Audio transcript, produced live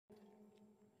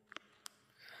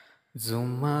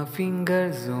Zuma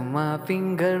finger,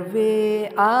 where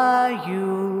are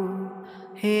you?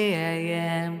 Here I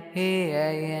am,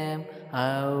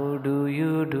 how do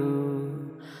you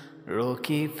do?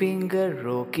 Rocky finger,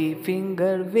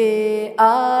 where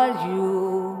are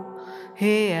you?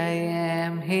 Here I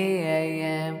am,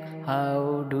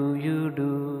 how do you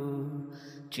do?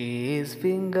 Cheese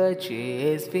finger,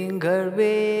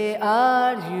 where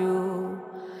are you?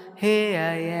 Here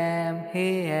I am,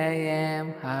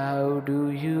 how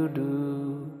do you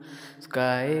do?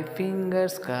 Sky finger,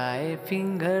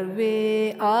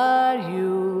 where are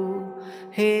you?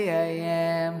 Here I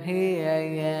am,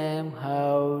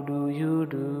 how do you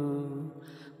do?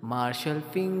 Marshall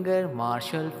finger,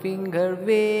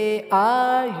 where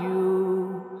are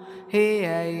you? Here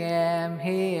I am,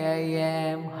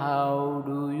 how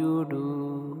do you do?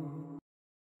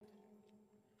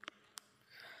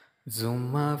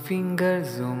 Zuma finger,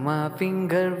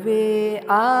 where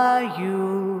are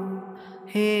you?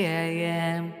 Here I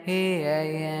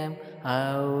am,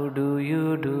 how do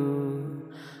you do?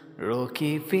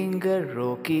 Rocky finger,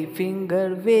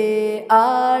 where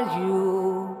are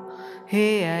you?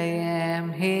 Here I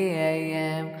am,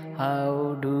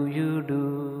 how do you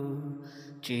do?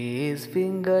 Cheese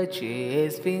finger,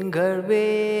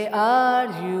 where are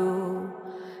you?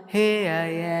 Here I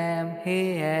am,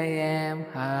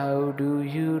 how do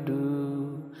you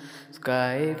do?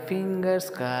 Sky finger,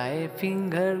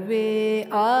 where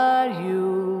are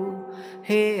you?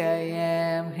 Here I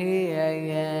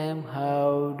am,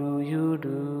 how do you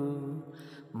do?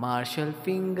 Marshall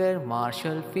finger,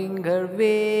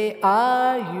 where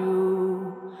are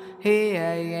you? Here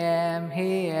I am,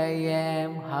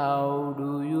 how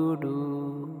do you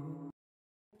do?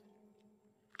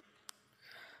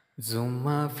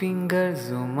 Zuma finger,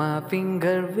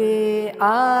 where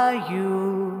are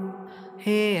you?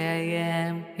 Here I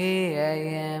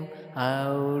am,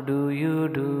 how do you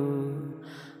do?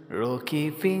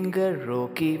 Rocky finger,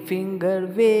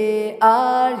 where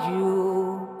are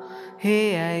you?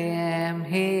 Here I am,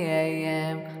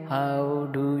 how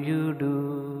do you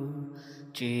do?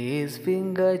 Cheese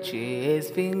finger,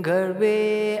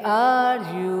 where are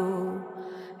you?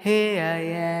 Here I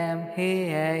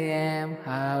am,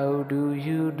 how do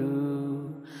you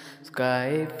do?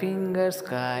 Sky finger,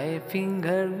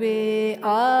 where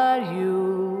are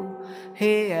you?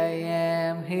 Here I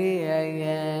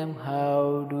am,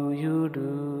 how do you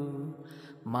do?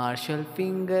 Marshall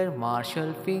finger,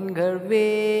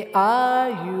 where are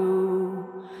you?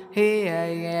 Here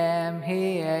I am,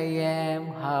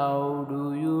 how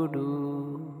do you do?